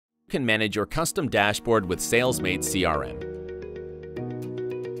can manage your custom dashboard with Salesmate CRM.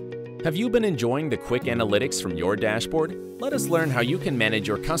 Have you been enjoying the quick analytics from your dashboard? Let us learn how you can manage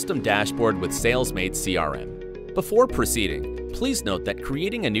your custom dashboard with Salesmate CRM. Before proceeding, please note that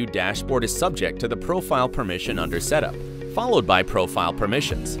creating a new dashboard is subject to the profile permission under Setup, followed by Profile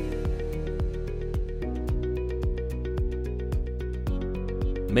Permissions.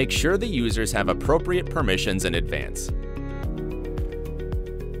 Make sure the users have appropriate permissions in advance.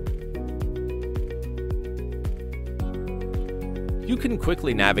 You can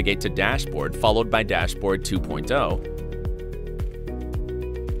quickly navigate to Dashboard followed by Dashboard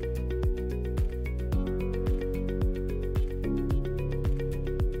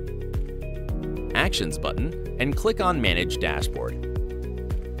 2.0, Actions button, and click on Manage Dashboard.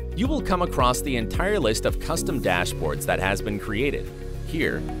 You will come across the entire list of custom dashboards that has been created.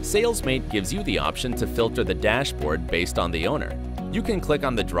 Here, Salesmate gives you the option to filter the dashboard based on the owner. You can click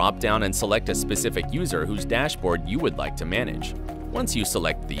on the drop-down and select a specific user whose dashboard you would like to manage. Once you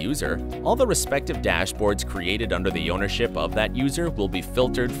select the user, all the respective dashboards created under the ownership of that user will be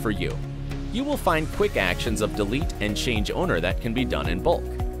filtered for you. You will find quick actions of delete and change owner that can be done in bulk.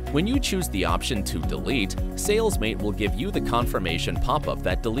 When you choose the option to delete, Salesmate will give you the confirmation pop-up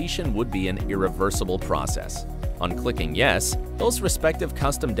that deletion would be an irreversible process. On clicking yes, those respective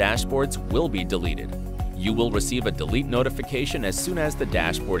custom dashboards will be deleted. You will receive a delete notification as soon as the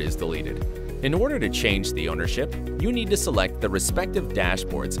dashboard is deleted. In order to change the ownership, you need to select the respective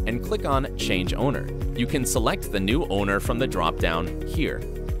dashboards and click on Change Owner. You can select the new owner from the drop-down here.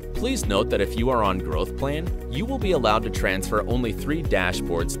 Please note that if you are on Growth Plan, you will be allowed to transfer only 3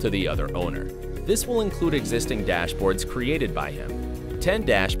 dashboards to the other owner. This will include existing dashboards created by him, 10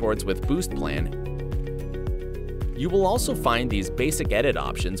 dashboards with Boost Plan. You will also find these basic edit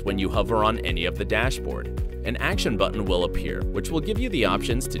options when you hover on any of the dashboard. An action button will appear, which will give you the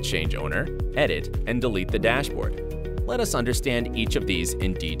options to change owner, edit, and delete the dashboard. Let us understand each of these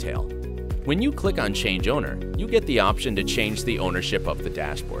in detail. When you click on Change Owner, you get the option to change the ownership of the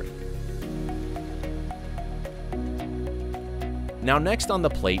dashboard. Now next on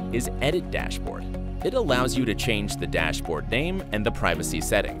the plate is Edit Dashboard. It allows you to change the dashboard name and the privacy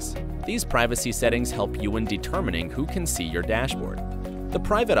settings. These privacy settings help you in determining who can see your dashboard. The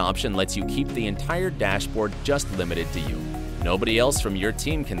private option lets you keep the entire dashboard just limited to you. Nobody else from your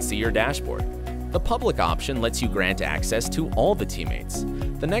team can see your dashboard. The public option lets you grant access to all the teammates.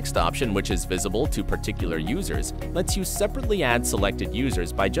 The next option, which is visible to particular users, lets you separately add selected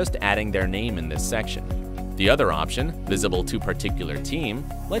users by just adding their name in this section. The other option, visible to particular team,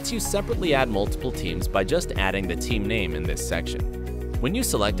 lets you separately add multiple teams by just adding the team name in this section. When you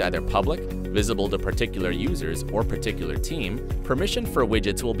select either public, visible to particular users, or particular team, permission for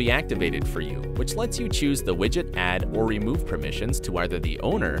widgets will be activated for you, which lets you choose the widget add or remove permissions to either the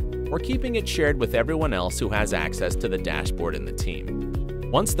owner or keeping it shared with everyone else who has access to the dashboard in the team.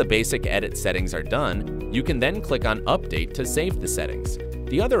 Once the basic edit settings are done, you can then click on Update to save the settings.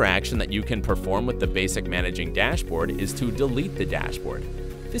 The other action that you can perform with the basic managing dashboard is to delete the dashboard.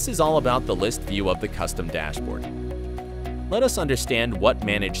 This is all about the list view of the custom dashboard. Let us understand what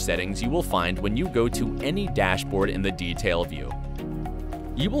manage settings you will find when you go to any dashboard in the detail view.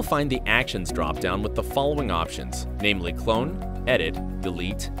 You will find the Actions dropdown with the following options, namely Clone, Edit,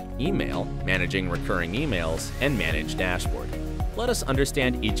 Delete, Email, Managing Recurring Emails, and Manage Dashboard. Let us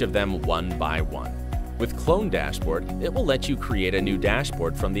understand each of them one by one. With Clone Dashboard, it will let you create a new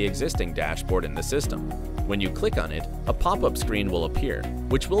dashboard from the existing dashboard in the system. When you click on it, a pop-up screen will appear,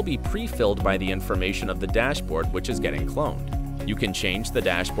 which will be pre-filled by the information of the dashboard which is getting cloned. You can change the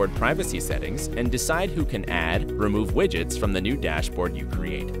dashboard privacy settings and decide who can add, remove widgets from the new dashboard you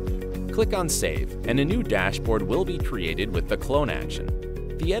create. Click on Save, and a new dashboard will be created with the clone action.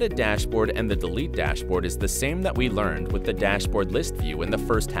 The Edit Dashboard and the Delete Dashboard is the same that we learned with the dashboard list view in the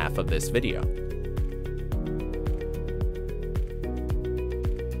first half of this video.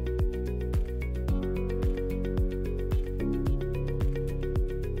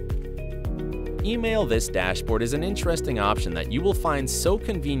 Email this dashboard is an interesting option that you will find so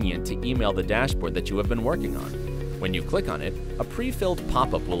convenient to email the dashboard that you have been working on. When you click on it, a pre-filled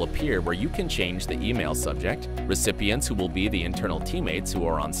pop-up will appear where you can change the email subject, recipients who will be the internal teammates who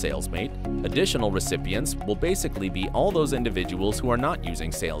are on Salesmate. Additional recipients will basically be all those individuals who are not using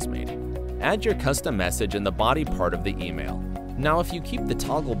Salesmate. Add your custom message in the body part of the email. Now, if you keep the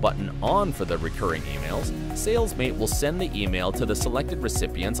toggle button on for the recurring emails, Salesmate will send the email to the selected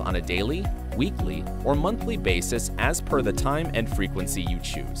recipients on a daily, weekly, or monthly basis as per the time and frequency you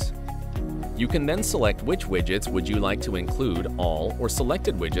choose. You can then select which widgets would you like to include, all or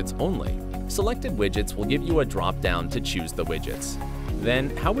selected widgets only. Selected widgets will give you a drop-down to choose the widgets.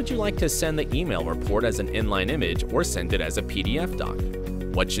 Then, how would you like to send the email report as an inline image or send it as a PDF doc?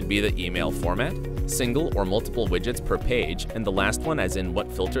 What should be the email format? Single or multiple widgets per page, and the last one as in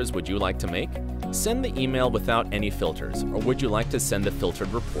what filters would you like to make? Send the email without any filters, or would you like to send the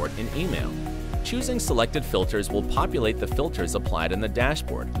filtered report in email? Choosing selected filters will populate the filters applied in the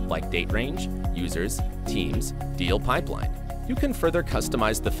dashboard, like date range, users, teams, deal pipeline. You can further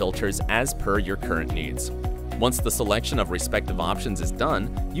customize the filters as per your current needs. Once the selection of respective options is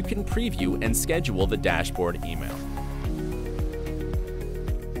done, you can preview and schedule the dashboard email.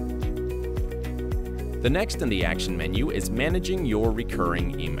 The next in the action menu is managing your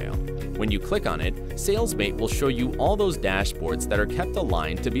recurring email. When you click on it, Salesmate will show you all those dashboards that are kept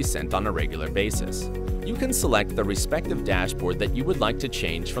aligned to be sent on a regular basis. You can select the respective dashboard that you would like to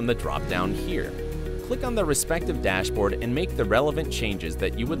change from the drop-down here. Click on the respective dashboard and make the relevant changes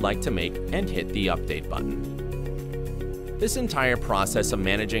that you would like to make and hit the Update button. This entire process of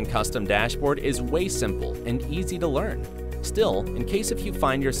managing custom dashboard is way simple and easy to learn. Still, in case if you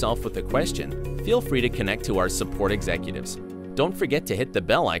find yourself with a question, feel free to connect to our support executives. Don't forget to hit the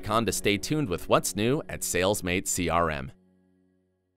bell icon to stay tuned with what's new at Salesmate CRM.